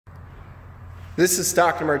This is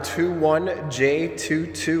stock number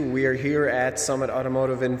 21J22. We are here at Summit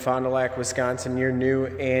Automotive in Fond du Lac, Wisconsin, your new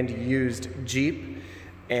and used Jeep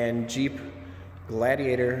and Jeep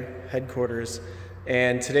Gladiator headquarters.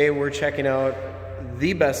 And today we're checking out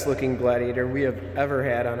the best looking Gladiator we have ever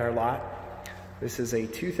had on our lot. This is a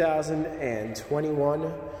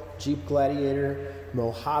 2021 Jeep Gladiator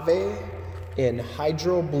Mojave in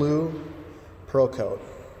Hydro Blue Pearlcoat.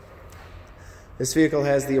 This vehicle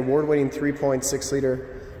has the award-winning 3.6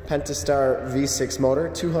 liter Pentastar V6 motor,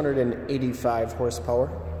 285 horsepower,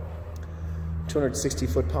 260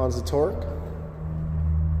 foot-pounds of torque,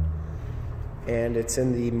 and it's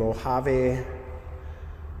in the Mojave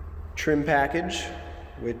trim package,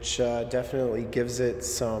 which definitely gives it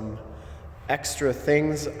some extra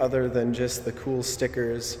things other than just the cool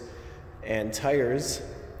stickers and tires.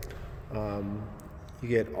 You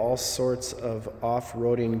get all sorts of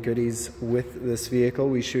off-roading goodies with this vehicle.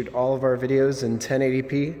 We shoot all of our videos in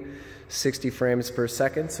 1080p, 60 frames per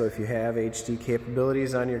second, so if you have HD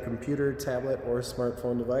capabilities on your computer, tablet, or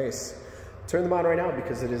smartphone device, turn them on right now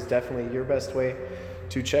because it is definitely your best way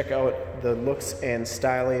to check out the looks and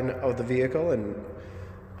styling of the vehicle and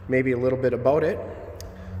maybe a little bit about it.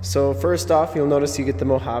 So first off, you'll notice you get the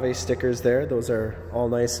Mojave stickers there. Those are all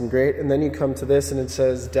nice and great. And then you come to this and it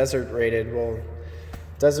says desert rated. Well,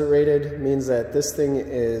 desert rated means that this thing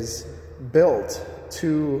is built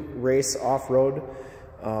to race off-road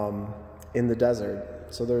in the desert.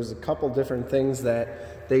 So there's a couple different things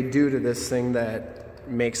that they do to this thing that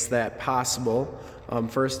makes that possible.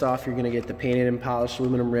 First off, you're gonna get the painted and polished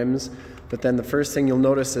aluminum rims, but then the first thing you'll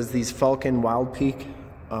notice is these Falken Wildpeak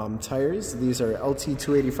tires. These are LT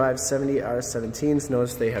 285/70 R17s.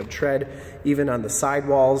 Notice they have tread even on the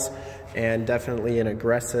sidewalls and definitely an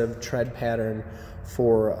aggressive tread pattern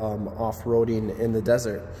for off-roading in the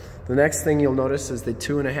desert. The next thing you'll notice is the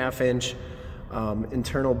 2.5-inch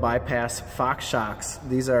internal bypass Fox shocks.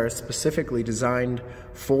 These are specifically designed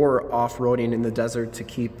for off-roading in the desert to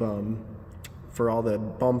keep for all the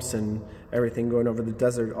bumps and everything going over the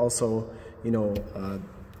desert. Also, you know,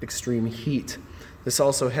 extreme heat. This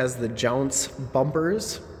also has the Jounce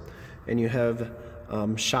bumpers, and you have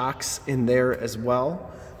shocks in there as well.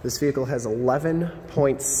 This vehicle has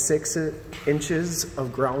 11.6 inches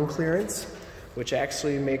of ground clearance, which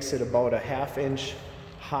actually makes it about a ½ inch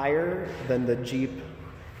higher than the Jeep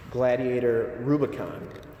Gladiator Rubicon.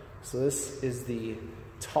 So this is the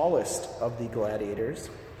tallest of the Gladiators.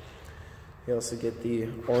 You also get the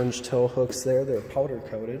orange tow hooks there. They're powder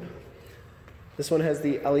coated. This one has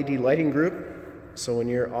the LED lighting group, so when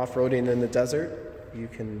you're off-roading in the desert, you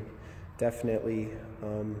can definitely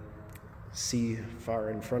see far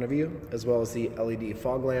in front of you, as well as the LED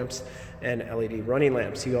fog lamps and LED running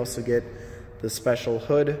lamps. You also get the special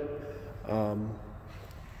hood.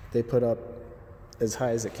 They put up as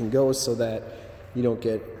high as it can go so that you don't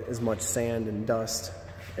get as much sand and dust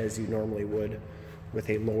as you normally would with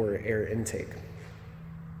a lower air intake.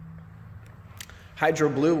 Hydro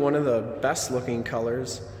Blue, one of the best looking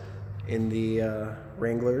colors in the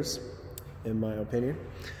Wranglers, in my opinion.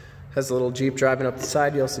 Has a little Jeep driving up the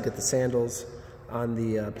side. You also get the sandals on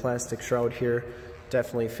the plastic shroud here.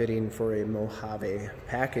 Definitely fitting for a Mojave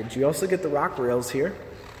package. You also get the rock rails here.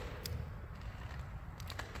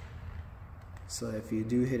 So if you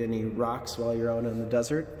do hit any rocks while you're out in the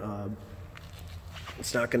desert,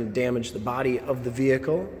 it's not going to damage the body of the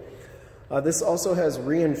vehicle. This also has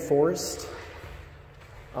reinforced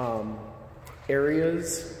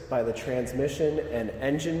areas by the transmission and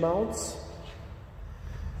engine mounts.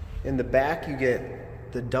 In the back, you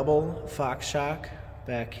get the double Fox shock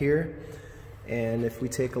back here. And if we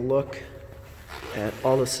take a look at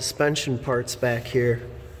all the suspension parts back here,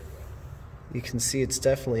 you can see it's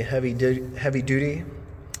definitely heavy duty.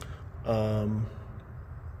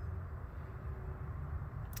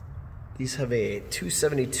 These have a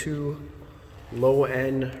 272 low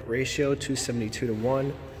end ratio, 272 to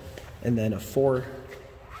 1, and then a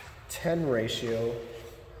 4:10 ratio.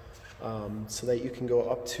 So that you can go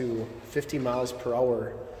up to 50 miles per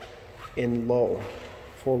hour in low,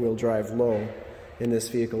 four-wheel drive low in this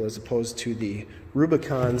vehicle, as opposed to the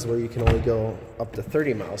Rubicons where you can only go up to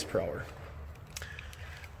 30 miles per hour.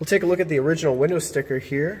 We'll take a look at the original window sticker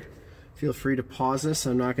here. Feel free to pause this.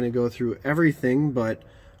 I'm not going to go through everything, but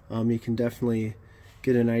you can definitely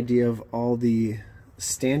get an idea of all the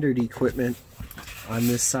standard equipment. On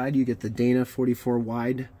this side, you get the Dana 44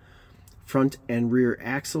 wide front and rear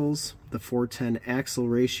axles, the 4:10 axle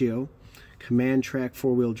ratio, command track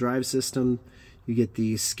four-wheel drive system. You get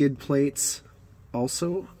the skid plates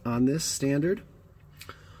also on this standard.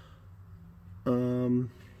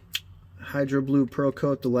 Hydro Blue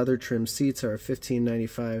Pearlcoat. The leather trim seats are a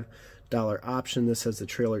 $15.95 option. This has the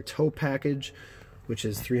trailer tow package, which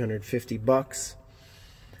is $350.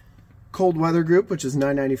 Cold Weather Group, which is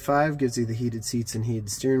 $9.95, gives you the heated seats and heated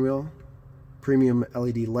steering wheel. Premium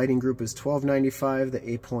LED Lighting Group is $12.95. The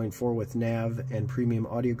 8.4 with nav and Premium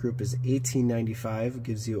Audio Group is $18.95.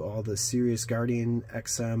 Gives you all the Sirius, Guardian,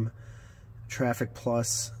 XM, Traffic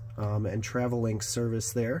Plus, and Travel Link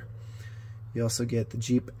service there. You also get the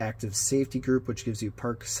Jeep Active Safety Group, which gives you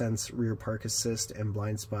Park Sense, Rear Park Assist, and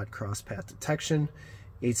Blind Spot Cross Path Detection.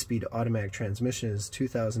 8-speed automatic transmission is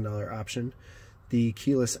 $2,000 option. The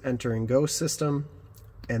keyless enter and go system,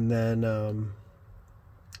 and then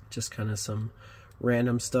just kind of some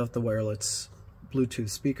random stuff. The wireless Bluetooth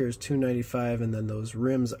speakers, $295, and then those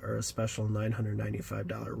rims are a special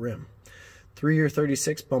 $995 rim. 3-year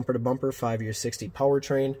 36 bumper to bumper, 5-year 60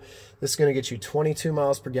 powertrain. This is going to get you 22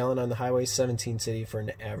 miles per gallon on the highway, 17 city, for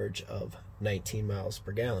an average of 19 miles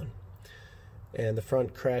per gallon. And the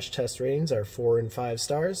front crash test ratings are 4 and 5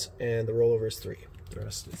 stars, and the rollover is 3. The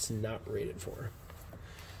rest it's not rated for.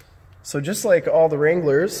 So just like all the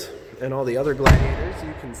Wranglers and all the other Gladiators,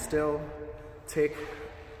 you can still take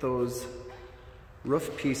those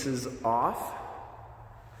roof pieces off.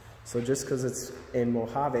 So just because it's a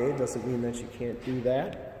Mojave doesn't mean that you can't do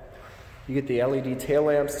that. You get the LED tail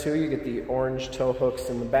lamps too. You get the orange tow hooks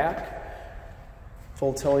in the back.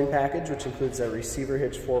 Full towing package, which includes that receiver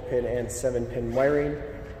hitch, 4-pin and 7-pin wiring.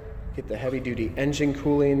 Get the heavy-duty engine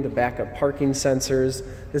cooling, the backup parking sensors.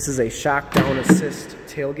 This is a shock down assist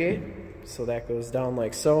tailgate, so that goes down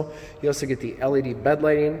like so. You also get the LED bed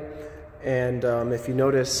lighting, and if you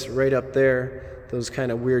notice right up there, those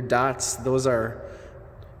kind of weird dots, those are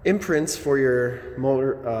imprints for your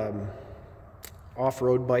motor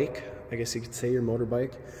off-road bike, I guess you could say, your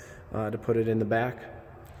motorbike, to put it in the back.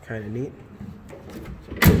 Kind of neat.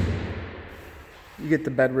 You get the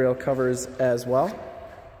bed rail covers as well.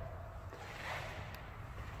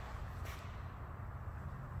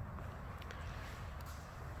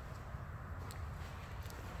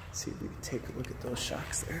 See if we can take a look at those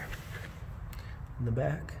shocks there in the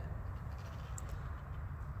back.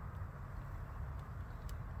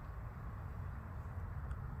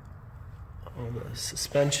 All the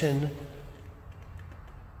suspension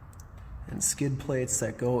and skid plates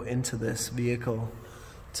that go into this vehicle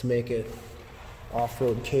to make it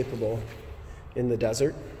off-road capable in the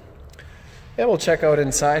desert. Yeah, we'll check out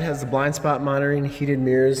inside. Has the blind spot monitoring, heated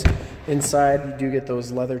mirrors. Inside you do get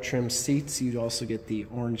those leather trim seats. You also get the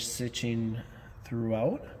orange stitching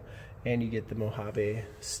throughout, and you get the Mojave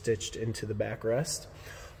stitched into the backrest.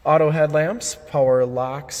 Auto headlamps, power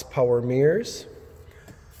locks, power mirrors.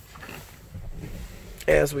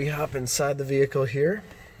 As we hop inside the vehicle here,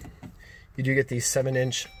 you do get the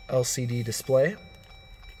 7-inch LCD display.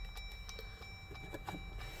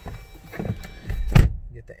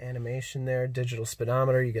 You get the animation there, digital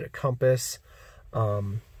speedometer, you get a compass,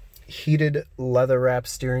 heated leather wrap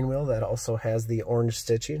steering wheel that also has the orange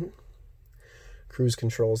stitching. Cruise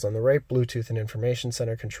controls on the right, Bluetooth and information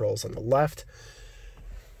center controls on the left.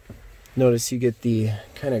 Notice you get the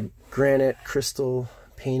kind of granite crystal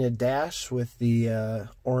painted dash with the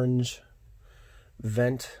orange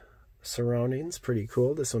vent surroundings. Pretty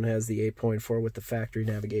cool. This one has the 8.4 with the factory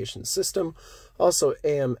navigation system. Also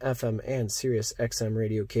AM, FM, and Sirius XM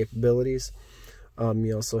radio capabilities.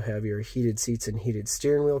 You also have your heated seats and heated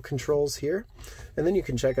steering wheel controls here. And then you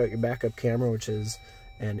can check out your backup camera, which is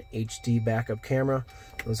an HD backup camera.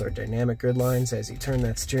 Those are dynamic grid lines. As you turn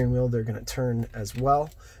that steering wheel, they're going to turn as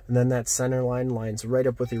well. And then that center line lines right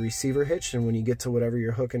up with the receiver hitch. And when you get to whatever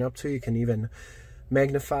you're hooking up to, you can even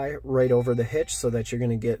magnify right over the hitch so that you're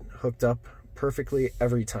going to get hooked up perfectly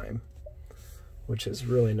every time, which is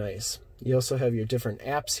really nice. You also have your different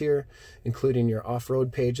apps here, including your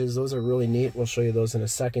off-road pages. Those are really neat. We'll show you those in a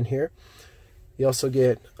second here. You also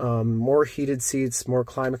get more heated seats, more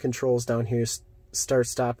climate controls down here,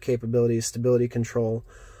 start-stop capabilities, stability control.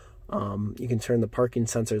 You can turn the parking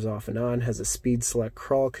sensors off and on. Has a speed select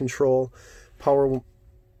crawl control, power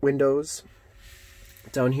windows.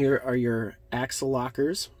 Down here are your axle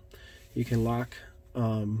lockers. You can lock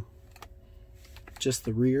just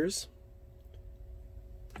the rears.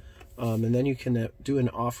 And then you can do an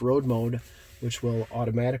off-road mode, which will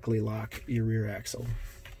automatically lock your rear axle.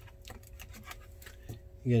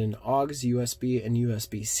 You get an AUX, USB, and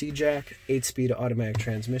USB-C jack, 8-speed automatic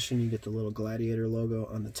transmission. You get the little Gladiator logo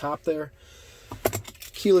on the top there.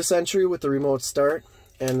 Keyless entry with the remote start,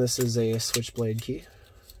 and this is a switchblade key.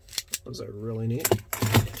 Those are really neat.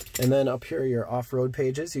 And then up here are your off-road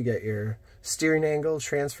pages. You get your steering angle,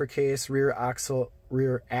 transfer case, rear axle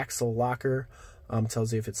locker,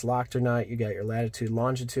 Tells you if it's locked or not. You got your latitude,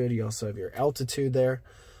 longitude. You also have your altitude there.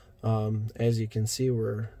 As you can see,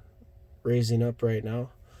 we're raising up right now.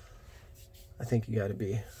 I think you got to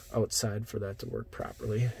be outside for that to work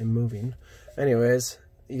properly and moving. Anyways,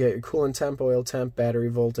 you got your coolant temp, oil temp, battery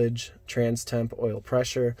voltage, trans temp, oil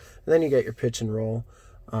pressure, and then you got your pitch and roll.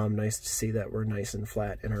 Nice to see that we're nice and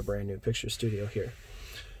flat in our brand new picture studio here.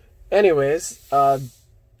 Anyways,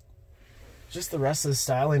 just the rest of the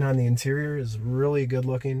styling on the interior is really good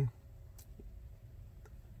looking.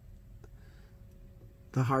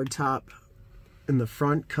 The hardtop in the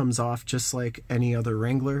front comes off just like any other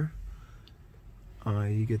Wrangler.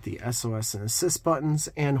 You get the SOS and assist buttons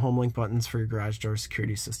and Homelink buttons for your garage door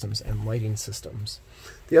security systems and lighting systems.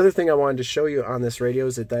 The other thing I wanted to show you on this radio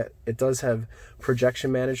is that it does have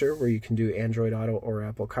projection manager where you can do Android Auto or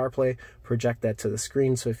Apple CarPlay, project that to the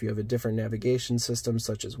screen. So if you have a different navigation system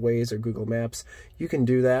such as Waze or Google Maps, you can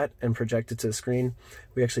do that and project it to the screen.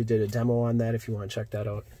 We actually did a demo on that if you want to check that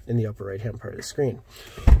out in the upper right hand part of the screen.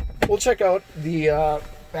 We'll check out the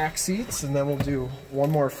back seats, and then we'll do one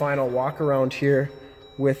more final walk around here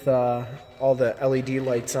with all the LED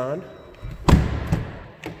lights on.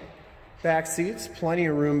 Back seats, plenty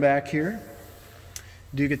of room back here.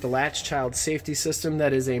 You do get the latch child safety system.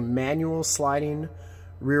 That is a manual sliding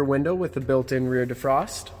rear window with the built-in rear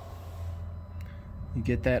defrost. You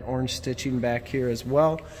get that orange stitching back here as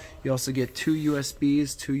well. You also get 2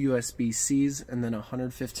 USBs, 2 USB-Cs, and then a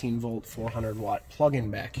 115 volt 400 watt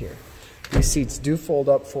plug-in back here. These seats do fold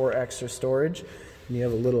up for extra storage. And you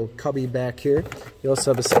have a little cubby back here. You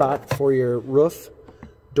also have a spot for your roof,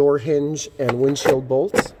 door hinge, and windshield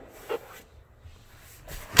bolts.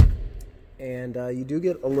 And you do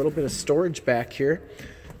get a little bit of storage back here.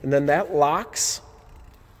 And then that locks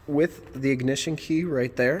with the ignition key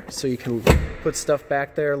right there. So you can put stuff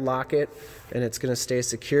back there, lock it, and it's going to stay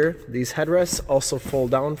secure. These headrests also fold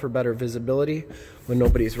down for better visibility when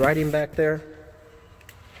nobody's riding back there.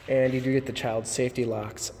 And you do get the child safety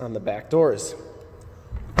locks on the back doors.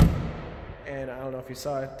 And I don't know if you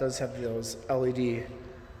saw it, does have those LED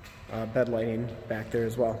bed lighting back there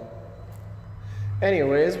as well.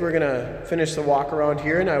 Anyways, we're gonna finish the walk around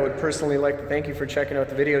here, and I would personally like to thank you for checking out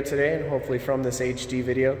the video today, and hopefully from this HD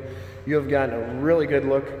video, you have gotten a really good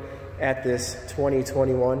look at this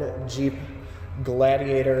 2021 Jeep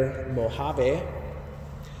Gladiator Mojave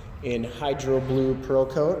in Hydro Blue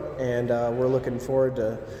Pearlcoat, and we're looking forward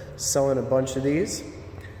to selling a bunch of these.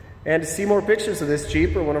 And to see more pictures of this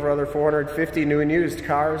Jeep or one of our other 450 new and used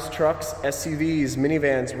cars, trucks, SUVs,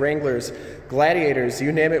 minivans, Wranglers, Gladiators,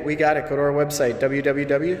 you name it, we got it. Go to our website,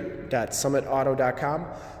 www.summitauto.com.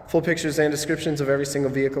 Full pictures and descriptions of every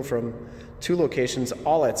single vehicle from 2 locations,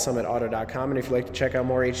 all at summitauto.com. And if you'd like to check out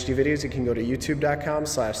more HD videos, you can go to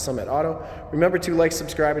youtube.com/summitauto. Remember to like,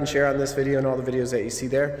 subscribe, and share on this video and all the videos that you see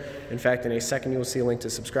there. In fact, in a second, you'll see a link to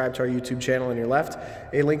subscribe to our YouTube channel on your left,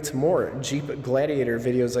 a link to more Jeep Gladiator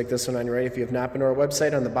videos like this one on your right. If you have not been to our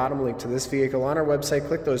website, on the bottom, link to this vehicle on our website.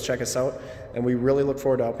 Click those, check us out, and we really look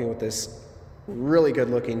forward to helping you with this really good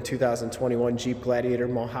looking 2021 Jeep Gladiator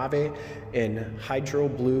Mojave in Hydro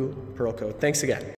Blue Pearlcoat. Thanks again.